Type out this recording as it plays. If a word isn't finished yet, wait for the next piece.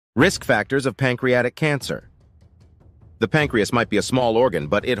Risk factors of pancreatic cancer. The pancreas might be a small organ,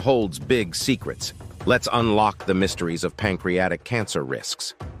 but it holds big secrets. Let's unlock the mysteries of pancreatic cancer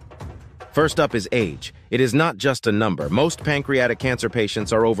risks. First up is age. It is not just a number. Most pancreatic cancer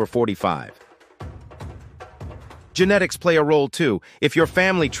patients are over 45. Genetics play a role too. If your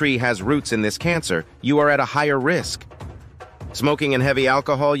family tree has roots in this cancer, you are at a higher risk. Smoking and heavy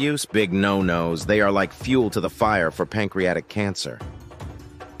alcohol use, big no-nos. They are like fuel to the fire for pancreatic cancer.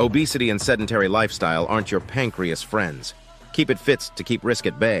 Obesity and sedentary lifestyle aren't your pancreas friends. Keep it fit to keep risk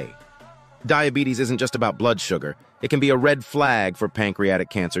at bay. Diabetes isn't just about blood sugar. It can be a red flag for pancreatic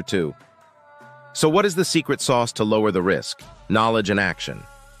cancer too. So what is the secret sauce to lower the risk? Knowledge and action.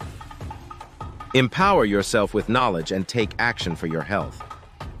 Empower yourself with knowledge and take action for your health.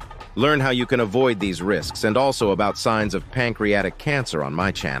 Learn how you can avoid these risks and also about signs of pancreatic cancer on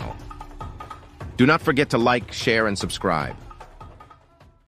my channel. Do not forget to like, share, and subscribe.